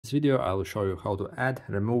this video I will show you how to add,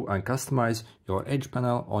 remove and customize your edge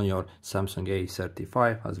panel on your Samsung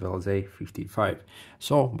A35 as well as A53.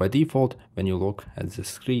 So by default, when you look at the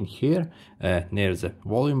screen here, near the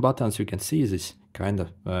volume buttons, you can see this kind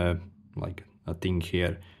of like a thing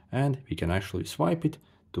here, and we can actually swipe it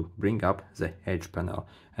to bring up the edge panel,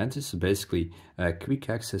 and this is basically quick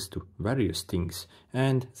access to various things.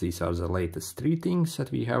 And these are the latest 3 things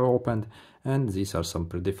that we have opened, and these are some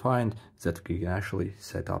predefined that we can actually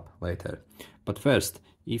set up later. But first,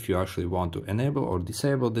 if you actually want to enable or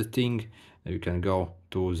disable the thing, you can go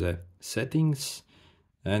to the settings,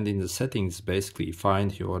 and in the settings basically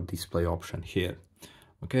find your display option here.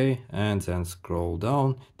 Okay, and then scroll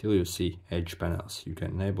down till you see edge panels. You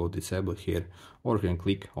can enable, disable here, or you can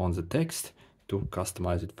click on the text to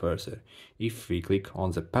customize it further. If we click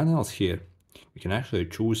on the panels here, we can actually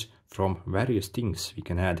choose from various things. We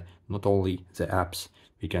can add not only the apps,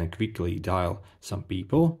 we can quickly dial some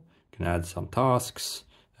people, can add some tasks,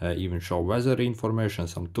 even show weather information,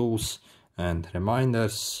 some tools and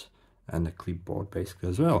reminders, and a clipboard basically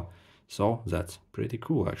as well. So that's pretty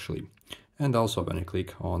cool actually. And also when you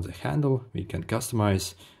click on the handle, we can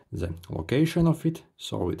customize the location of it,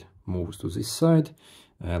 so it moves to this side,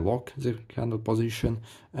 lock the handle position,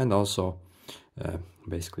 and also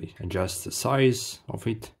basically adjust the size of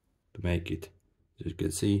it to make it, as you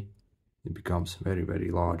can see, it becomes very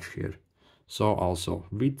large here. So also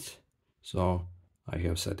width, so I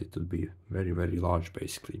have set it to be very large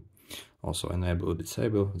basically. Also enable,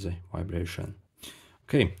 disable the vibration.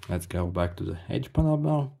 Okay, let's go back to the edge panel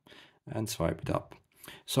now and swipe it up.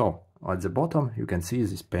 So at the bottom you can see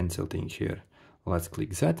this pencil thing here. Let's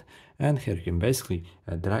click that, and here you can basically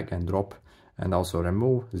drag and drop and also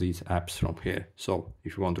remove these apps from here. So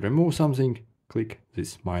if you want to remove something, click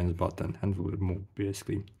this minus button and will remove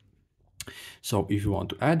basically. So if you want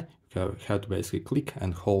to add, you have to basically click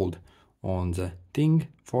and hold on the thing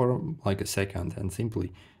for like a second and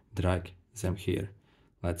simply drag them here.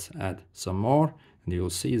 Let's add some more, and you'll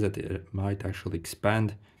see that it might actually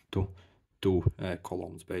expand to 2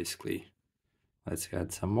 columns basically. Let's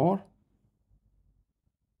add some more,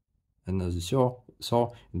 and as you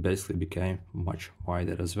saw, it basically became much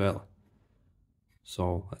wider as well.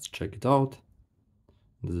 So let's check it out.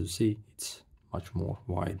 As you see, it's much more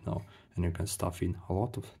wide now, and you can stuff in a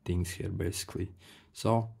lot of things here basically.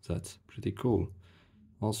 So that's pretty cool.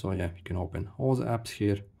 Also, yeah, you can open all the apps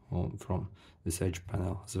here from this edge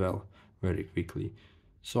panel as well very quickly.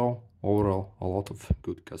 So overall, a lot of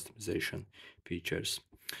good customization features.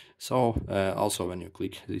 So also when you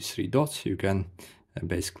click these 3 dots, you can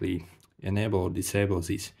basically enable or disable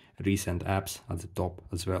these recent apps at the top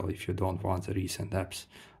as well if you don't want the recent apps.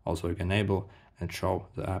 Also you can enable and show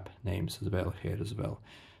the app names as well here as well.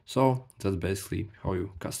 So that's basically how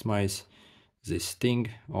you customize this thing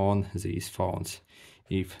on these phones.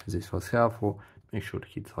 If this was helpful, make sure to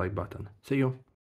hit the like button. See you!